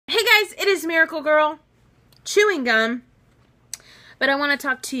guys, it is Miracle Girl chewing gum, but I want to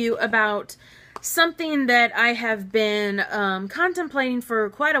talk to you about something that I have been contemplating for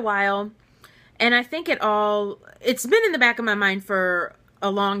quite a while, and I think it's been in the back of my mind for a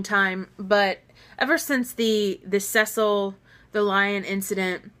long time, but ever since the Cecil the lion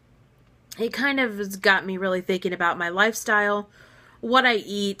incident, it kind of has got me really thinking about my lifestyle, what I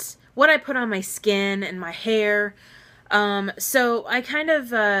eat, what I put on my skin and my hair. So I kind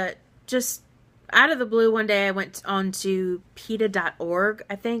of just out of the blue one day I went on to PETA.org,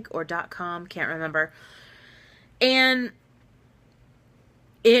 I think, or .com, can't remember. And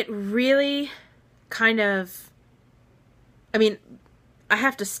it really kind of, I mean, I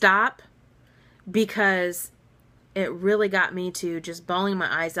have to stop because it really got me to just bawling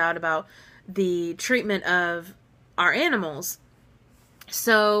my eyes out about the treatment of our animals.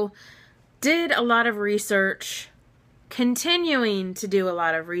 So, did a lot of research, continuing to do a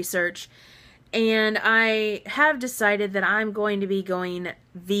lot of research, and I have decided that I'm going to be going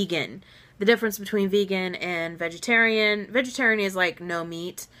vegan. The difference between vegan and vegetarian: vegetarian is like no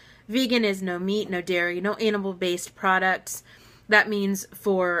meat. Vegan is no meat, no dairy, no animal-based products. That means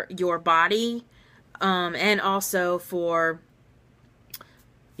for your body, and also for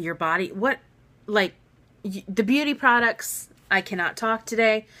your body. The beauty products, I cannot talk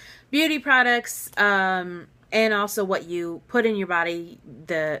today. Beauty products, and also what you put in your body,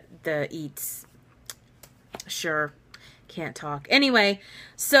 the eats. Sure, can't talk. Anyway,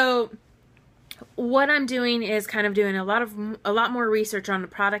 so what I'm doing is kind of doing a lot more research on the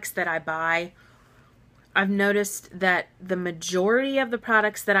products that I buy. I've noticed that the majority of the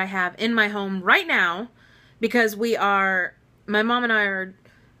products that I have in my home right now, because my mom and I are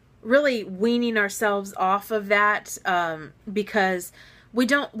really weaning ourselves off of that, because we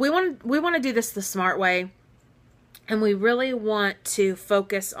want to do this the smart way, and we really want to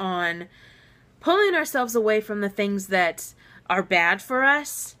focus on pulling ourselves away from the things that are bad for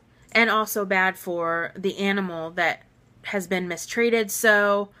us and also bad for the animal that has been mistreated.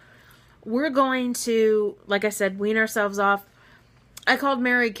 So we're going to, like I said, wean ourselves off. I called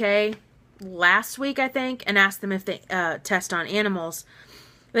Mary Kay last week, I think, and asked them if they test on animals.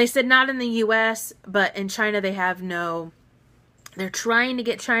 They said not in the U.S., but in China they have no... They're trying to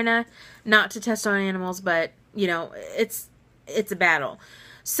get China not to test on animals, but, you know, it's a battle.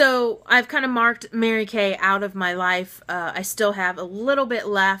 So I've kind of marked Mary Kay out of my life. I still have a little bit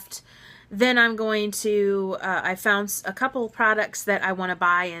left. Then I'm going to, I found a couple products that I want to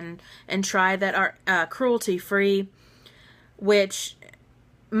buy and try that are cruelty-free, which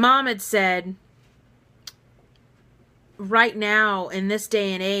Mom had said right now in this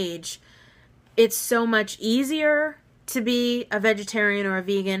day and age, it's so much easier to be a vegetarian or a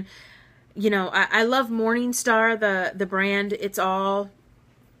vegan. You know, I love Morningstar, the brand. It's all,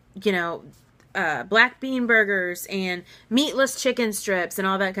 you know, black bean burgers and meatless chicken strips and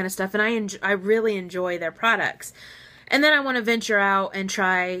all that kind of stuff, and I really enjoy their products. And then I want to venture out and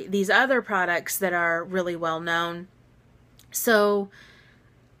try these other products that are really well known. So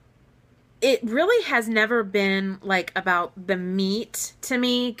it really has never been like about the meat to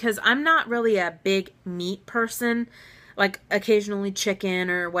me, because I'm not really a big meat person, like occasionally chicken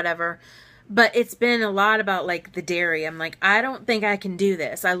or whatever. But it's been a lot about, like, the dairy. I'm like, I don't think I can do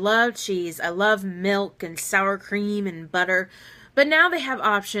this. I love cheese. I love milk and sour cream and butter. But now they have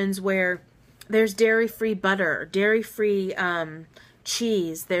options where there's dairy-free butter, dairy-free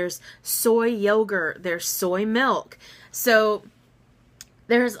cheese. There's soy yogurt. There's soy milk. So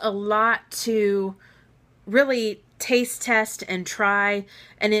there's a lot to really taste test and try.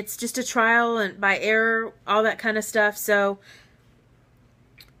 And it's just a trial and by error, all that kind of stuff. So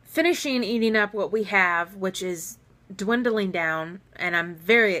finishing eating up what we have, which is dwindling down, and I'm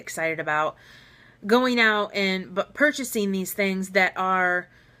very excited about going out and purchasing these things that are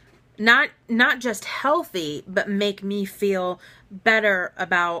not just healthy, but make me feel better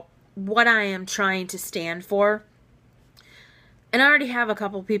about what I am trying to stand for. And I already have a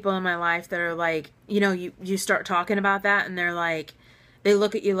couple people in my life that are like, you know, you start talking about that, and they're like, they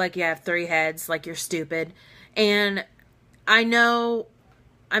look at you like you have 3 heads, like you're stupid. And I know,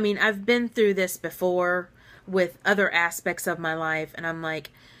 I mean, I've been through this before with other aspects of my life, and I'm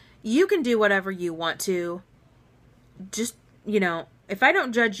like, you can do whatever you want to. Just, you know, if I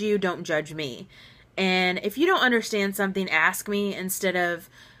don't judge you, don't judge me. And if you don't understand something, ask me instead of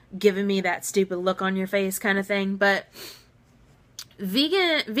giving me that stupid look on your face kind of thing. But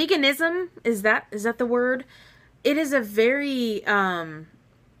veganism, is that the word? It is a very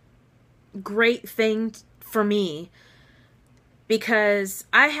great thing for me, because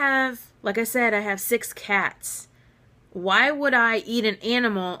I have, like I said, I have 6 cats. why would I eat an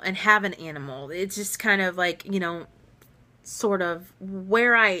animal and have an animal? It's just kind of like, you know, sort of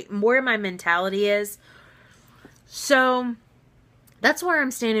where my mentality is. So that's where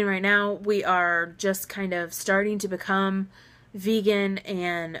I'm standing right now. We are just kind of starting to become vegan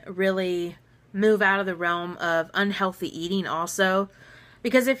and really move out of the realm of unhealthy eating also.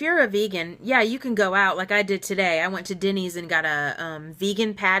 Because if you're a vegan, yeah, you can go out like I did today. I went to Denny's and got a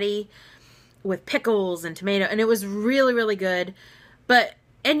vegan patty with pickles and tomato, and it was really, really good.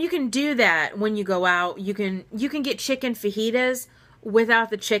 And you can do that when you go out. You can get chicken fajitas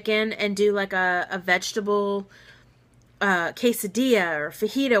without the chicken and do like a vegetable quesadilla or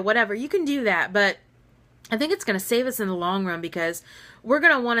fajita, whatever. You can do that, but I think it's going to save us in the long run because we're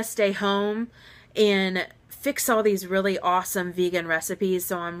going to want to stay home and fix all these really awesome vegan recipes.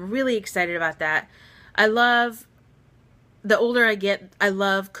 So I'm really excited about that. The older I get, I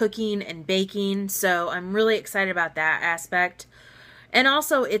love cooking and baking. So I'm really excited about that aspect. And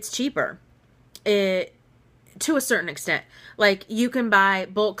also it's cheaper to a certain extent. Like you can buy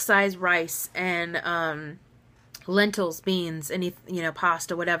bulk size rice and lentils, beans, any, you know,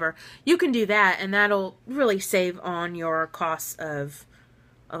 pasta, whatever. You can do that and that'll really save on your costs of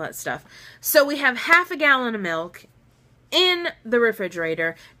all that stuff. So we have half a gallon of milk in the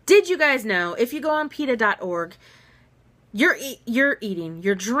refrigerator. Did you guys know, if you go on PETA.org, you're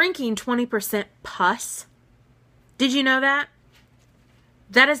drinking 20% pus? Did you know that?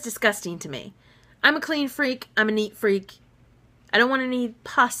 That is disgusting to me. I'm a clean freak. I'm a neat freak. I don't want any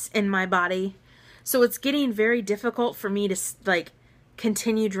pus in my body. So it's getting very difficult for me to, like,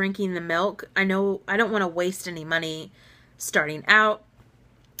 continue drinking the milk. I know I don't want to waste any money starting out.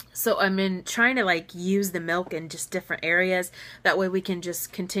 So I've been trying to, like, use the milk in just different areas. That way we can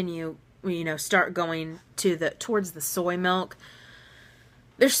just continue, you know, start going towards the soy milk.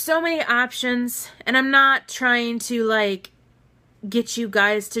 There's so many options, and I'm not trying to, like, get you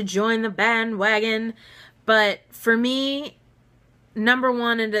guys to join the bandwagon, but for me, number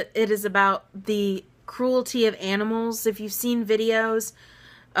one, it is about the cruelty of animals. If you've seen videos,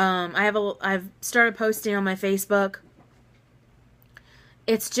 I've started posting on my Facebook.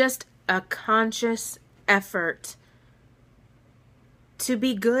 It's just a conscious effort to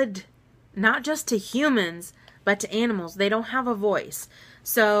be good, not just to humans, but to animals. They don't have a voice.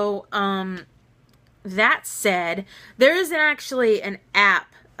 So, that said, there is actually an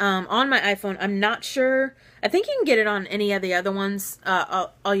app on my iPhone. I'm not sure. I think you can get it on any of the other ones,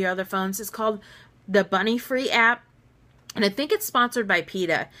 all your other phones. It's called the Bunny Free app. And I think it's sponsored by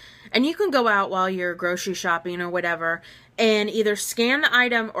PETA. And you can go out while you're grocery shopping or whatever and either scan the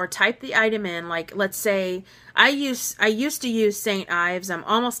item or type the item in. Like, let's say, I used to use St. Ives. I'm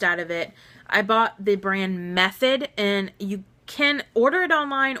almost out of it. I bought the brand Method, and you can order it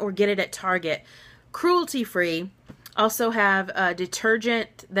online or get it at Target. Cruelty free. Also have a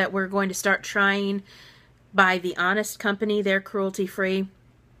detergent that we're going to start trying by The Honest Company. They're cruelty free.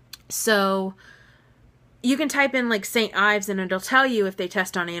 So you can type in like St. Ives and it'll tell you if they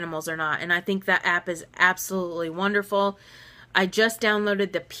test on animals or not. And I think that app is absolutely wonderful. I just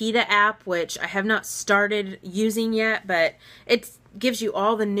downloaded the PETA app, which I have not started using yet, but it gives you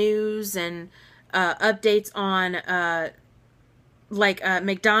all the news and updates on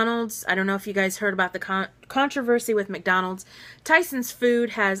McDonald's. I don't know if you guys heard about the controversy with McDonald's. Tyson's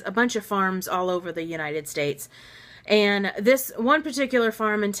Food has a bunch of farms all over the United States. And this one particular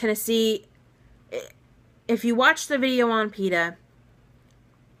farm in Tennessee, if you watch the video on PETA,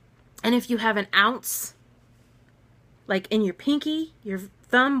 and if you have an ounce, like in your pinky, your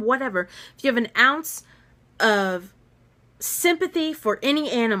thumb, whatever, if you have an ounce of sympathy for any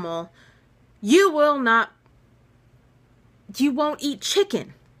animal, you won't eat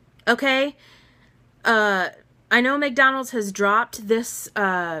chicken, okay? I know McDonald's has dropped this,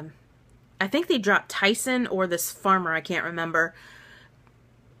 I think they dropped Tyson or this farmer, I can't remember.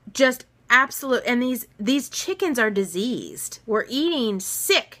 Just absolute, and these chickens are diseased. We're eating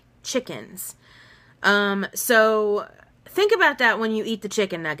sick chickens. So think about that when you eat the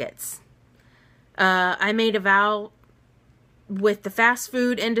chicken nuggets. I made a vow with the fast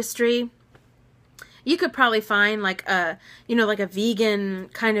food industry. You could probably find like a vegan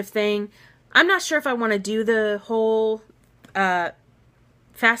kind of thing. I'm not sure if I want to do the whole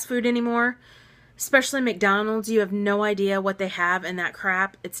fast food anymore. Especially McDonald's. You have no idea what they have in that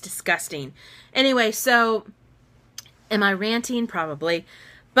crap. It's disgusting. Anyway, so am I ranting? Probably.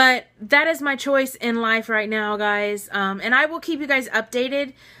 But that is my choice in life right now, guys. And I will keep you guys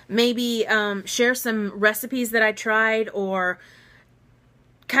updated. Maybe share some recipes that I tried or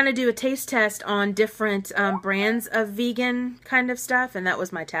kind of do a taste test on different brands of vegan kind of stuff. And that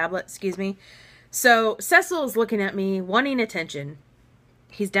was my tablet, excuse me. So Cecil is looking at me, wanting attention.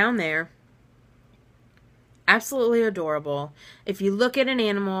 He's down there. Absolutely adorable. If you look at an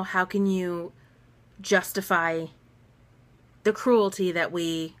animal, how can you justify the cruelty that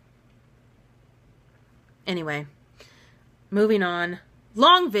we... Anyway, moving on.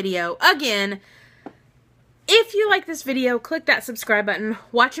 Long video. Again, if you like this video, click that subscribe button.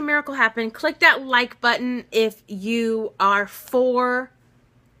 Watch a miracle happen. Click that like button if you are for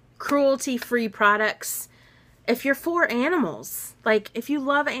cruelty-free products. If you're for animals. Like, if you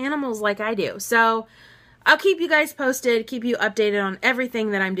love animals like I do. So, I'll keep you guys posted, keep you updated on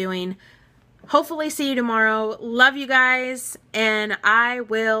everything that I'm doing. Hopefully see you tomorrow. Love you guys, and I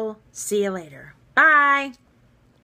will see you later. Bye!